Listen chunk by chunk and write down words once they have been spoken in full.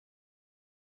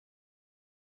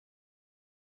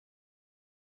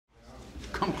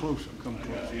come closer, come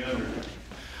closer.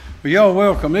 Well, y'all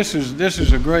welcome. This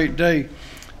is a great day.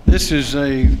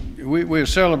 We're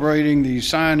celebrating the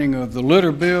signing of the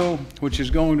litter bill, which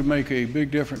is going to make a big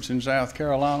difference in South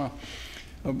Carolina.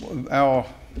 Our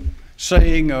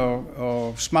saying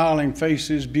of smiling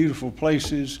faces, beautiful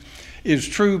places is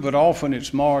true, but often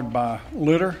it's marred by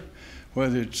litter,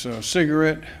 whether it's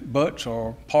cigarette butts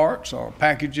or parts or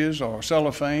packages or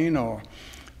cellophane or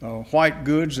white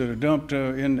goods that are dumped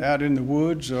out in the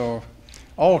woods, or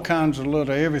all kinds of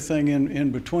litter, everything in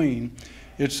between.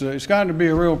 It's gotten to be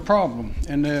a real problem,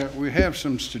 and we have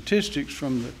some statistics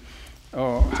from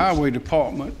the Highway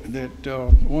Department that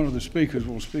one of the speakers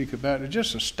will speak about. It's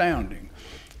just astounding,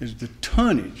 is the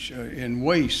tonnage in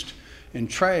waste and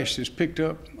trash that's picked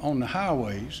up on the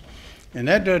highways, and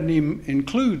that doesn't even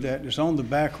include that. It's on the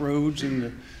back roads and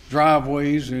the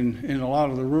driveways in a lot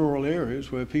of the rural areas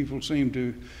where people seem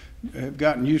to have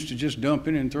gotten used to just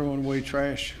dumping and throwing away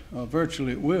trash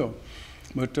virtually at will.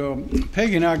 But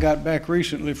Peggy and I got back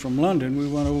recently from London. We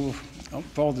went over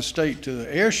for the state to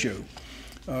the air show,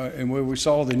 and where we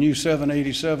saw the new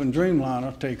 787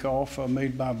 Dreamliner take off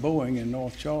made by Boeing in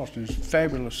North Charleston. It's a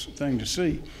fabulous thing to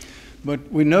see. But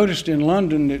we noticed in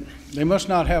London that they must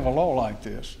not have a law like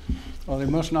this, or they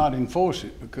must not enforce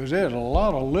it, because there's a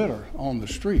lot of litter on the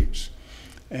streets.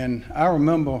 And I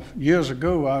remember years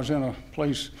ago I was in a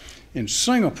place in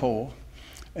Singapore,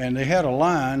 and they had a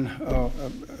line,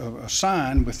 a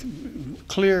sign with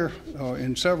clear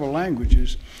in several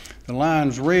languages. The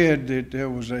lines read that there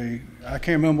was I can't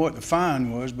remember what the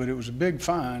fine was, but it was a big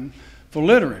fine for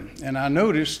littering. And I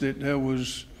noticed that there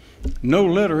was no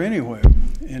litter anywhere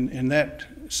in that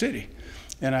city.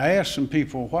 And I asked some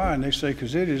people why, and they say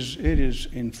because it is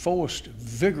enforced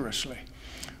vigorously.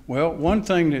 Well, one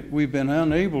thing that we've been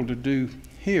unable to do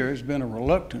here has been a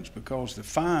reluctance, because the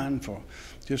fine for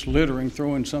just littering,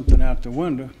 throwing something out the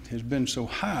window, has been so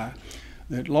high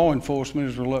that law enforcement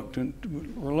is reluctant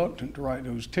to write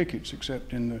those tickets,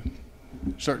 except in the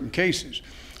certain cases.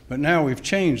 But now we've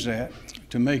changed that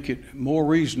to make it more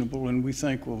reasonable, and we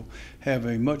think will have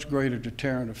a much greater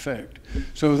deterrent effect.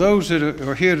 So those that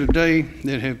are here today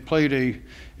that have played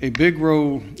a big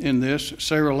role in this,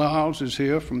 Sarah Lyles is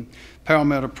here from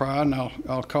Palmetto Pride, and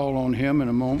I'll call on her in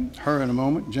a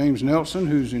moment. James Nelson,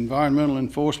 who's environmental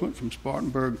enforcement from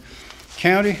Spartanburg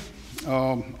County.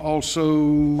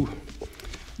 Also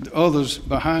the others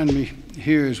behind me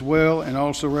here as well, and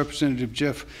also Representative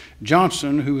Jeff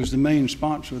Johnson, who is the main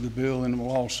sponsor of the bill and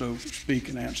will also speak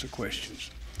and answer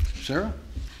questions. Sarah?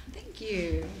 Thank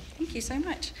you. Thank you so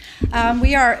much.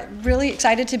 We are really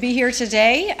excited to be here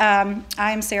today.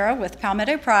 I'm Sarah with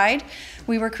Palmetto Pride.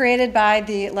 We were created by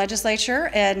the legislature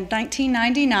in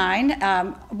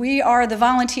 1999. We are the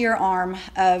volunteer arm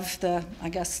of the, I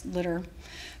guess, litter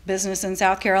business in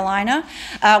South Carolina.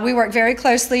 We work very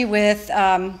closely with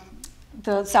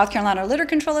the South Carolina Litter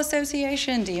Control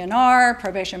Association, DNR,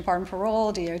 Probation, Pardon,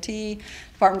 Parole, DOT,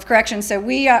 Department of Corrections. So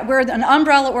we're an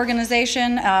umbrella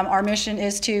organization. Our mission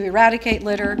is to eradicate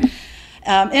litter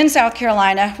in South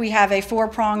Carolina. We have a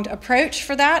four-pronged approach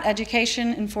for that: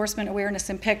 education, enforcement, awareness,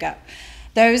 and pickup.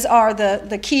 Those are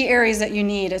the key areas that you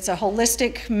need. It's a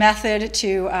holistic method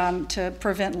to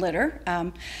prevent litter.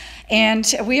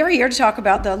 And we are here to talk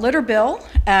about the litter bill.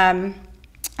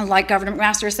 Like Governor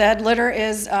McMaster said, litter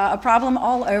is a problem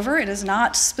all over. It is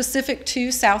not specific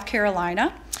to South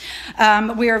Carolina.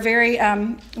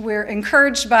 We're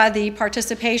encouraged by the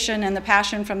participation and the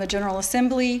passion from the General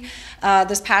Assembly.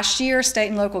 This past year, state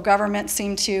and local governments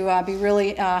seem to be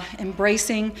really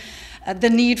embracing the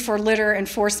need for litter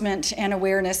enforcement and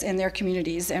awareness in their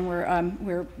communities, and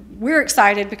we're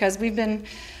excited because we've been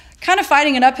kind of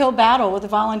fighting an uphill battle with the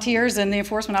volunteers and the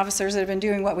enforcement officers that have been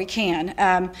doing what we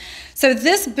can. So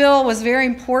this bill was very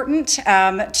important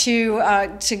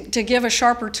to give a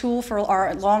sharper tool for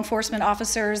our law enforcement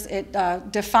officers. It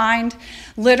defined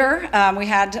litter. We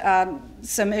had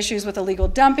some issues with illegal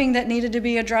dumping that needed to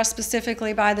be addressed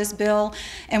specifically by this bill,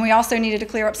 and we also needed to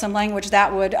clear up some language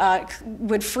that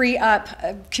would free up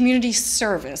community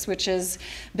service, which has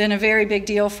been a very big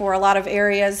deal for a lot of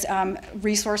areas.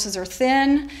 Resources are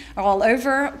thin all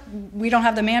over. We don't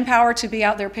have the manpower to be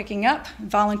out there picking up.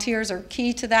 Volunteers are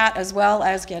key to that, as well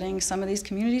as getting some of these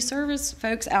community service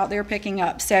folks out there picking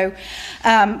up. So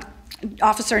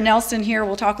Officer Nelson here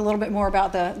will talk a little bit more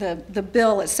about the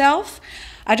bill itself.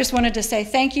 I just wanted to say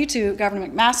thank you to Governor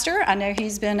McMaster. I know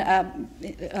he's been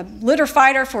a litter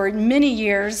fighter for many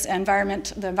years. The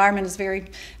environment is very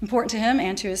important to him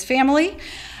and to his family.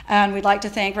 And we'd like to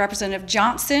thank Representative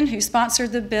Johnson, who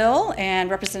sponsored the bill, and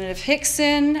Representative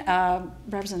Hickson,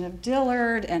 Representative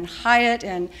Dillard, and Hyatt,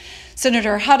 and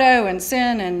Senator Hutto, and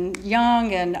Sin, and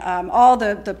Young, and all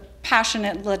the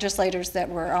passionate legislators that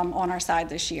were on our side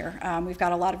this year. We've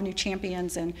got a lot of new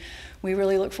champions, and we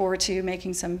really look forward to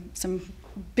making some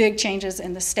big changes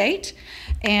in the state.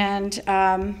 And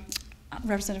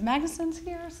Representative Magnuson's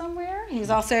here somewhere. He's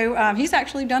also, he's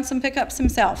actually done some pickups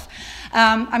himself.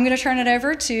 I'm going to turn it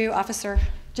over to Officer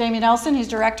Jamie Nelson. He's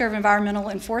Director of Environmental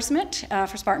Enforcement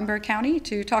for Spartanburg County,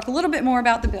 to talk a little bit more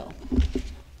about the bill.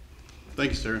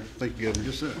 Thank you, sir. Thank you, Governor.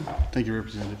 Yes, sir. Thank you,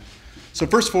 Representative. So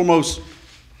first and foremost,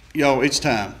 y'all, it's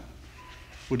time.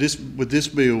 With this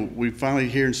bill, we finally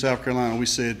here in South Carolina, we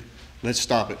said, let's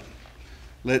stop it.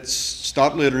 Let's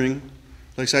stop littering.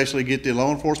 Let's actually get the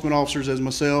law enforcement officers, as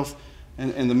myself,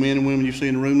 and the men and women you see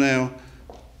in the room now,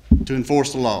 to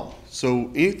enforce the law. So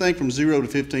anything from 0 to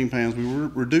 15 pounds, we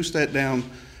reduced that down.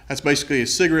 That's basically a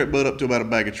cigarette butt up to about a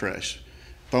bag of trash.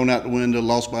 Thrown out the window,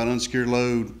 lost by an unsecured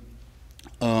load,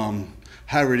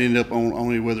 however it ended up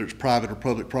on whether it's private or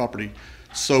public property.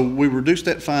 So we reduced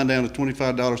that fine down to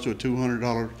 $25 to a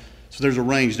 $200. So there's a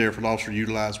range there for the officer to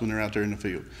utilize when they're out there in the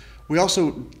field. We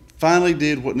also finally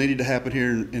did what needed to happen here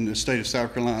in the state of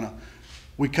South Carolina.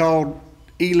 We called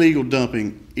illegal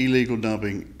dumping,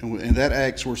 and that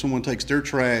acts where someone takes their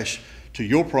trash to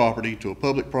your property, to a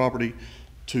public property,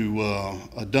 to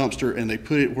a dumpster, and they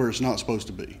put it where it's not supposed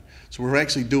to be. So we're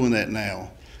actually doing that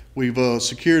now. We've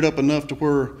secured up enough to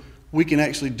where we can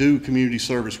actually do community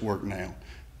service work now.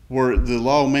 Where the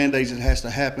law mandates it has to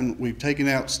happen, we've taken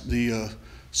out the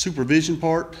supervision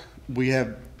part. We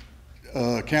have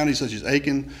counties such as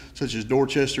Aiken, such as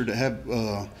Dorchester, that have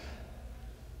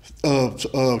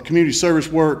community service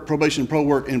work, probation and pro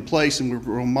work in place, and we're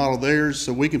going to model theirs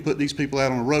so we can put these people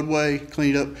out on the roadway,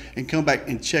 clean it up, and come back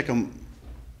and check them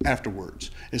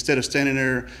afterwards, instead of standing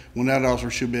there when that officer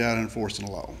should be out enforcing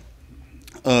the law.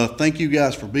 Thank you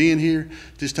guys for being here.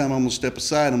 This time I'm going to step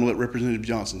aside and I'm going to let Representative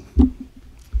Johnson.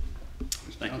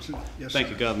 Thank you. Yes, Thank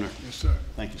sir. you, Governor. Yes, sir.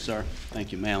 Thank you, sir.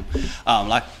 Thank you, ma'am.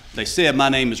 Like they said, my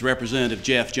name is Representative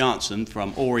Jeff Johnson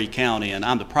from Horry County, and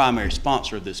I'm the primary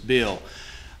sponsor of this bill.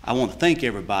 I want to thank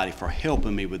everybody for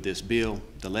helping me with this bill,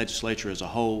 the legislature as a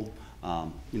whole.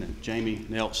 Jamie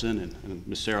Nelson and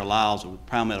Ms. Sarah Lyles of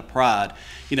Palmetto Pride.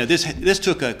 This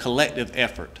took a collective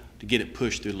effort to get it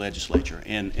pushed through the legislature,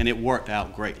 and it worked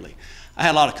out greatly. I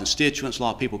had a lot of constituents, a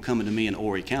lot of people coming to me in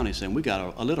Horry County saying, we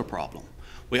got a litter problem.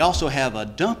 We also have a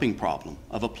dumping problem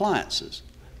of appliances,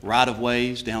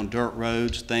 right-of-ways, down dirt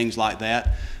roads, things like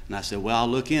that. And I said, well, I'll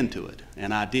look into it.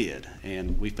 And I did.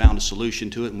 And we found a solution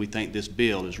to it, and we think this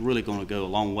bill is really going to go a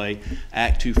long way.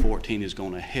 Act 214 is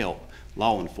going to help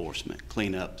law enforcement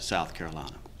clean up South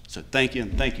Carolina. So thank you,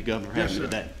 and thank you, Governor, for having me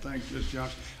today. Thank you, Mr.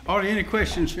 Johnson. Are there any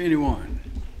questions for anyone?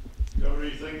 Governor, do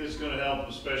you think this is going to help,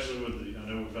 especially with I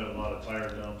know we've had a lot of tire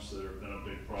dumps that have been a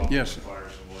big problem Yes, with sir.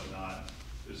 fires and whatnot.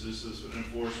 Is this an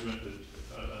enforcement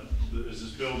is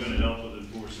this bill going to help with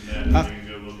enforcing that? And you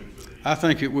can go looking for these? I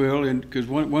think it will, and because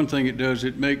one thing it does,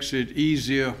 it makes it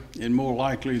easier and more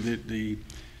likely that the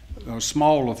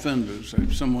small offenders,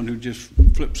 someone who just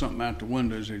flips something out the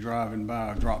window as they're driving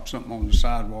by or drops something on the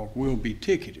sidewalk, will be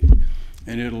ticketed.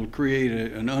 And it'll create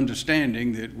an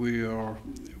understanding that we're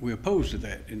opposed to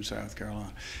that in South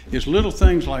Carolina. It's little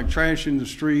things like trash in the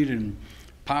street and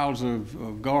piles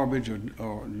of garbage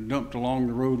or dumped along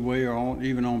the roadway or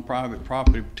even on private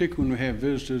property, particularly when we have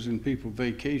visitors and people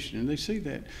vacation, and they see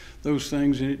those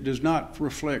things, and it does not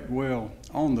reflect well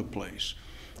on the place.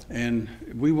 And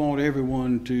we want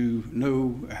everyone to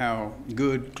know how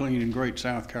good, clean, and great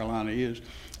South Carolina is.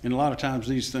 And a lot of times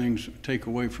these things take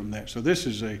away from that. So this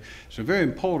is it's a very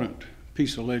important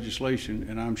piece of legislation,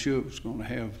 and I'm sure it's going to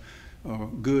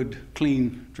have good,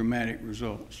 clean, dramatic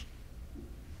results.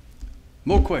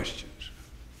 More questions?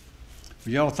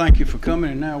 Well, y'all, thank you for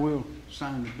coming, and now we'll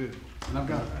sign the bill. And I've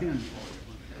got a pen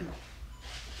for you.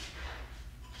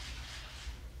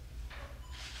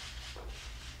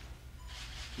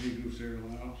 There you go, Sarah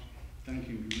Lyles. Thank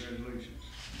you. Congratulations.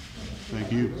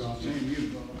 Thank you. Same to you,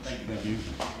 brother.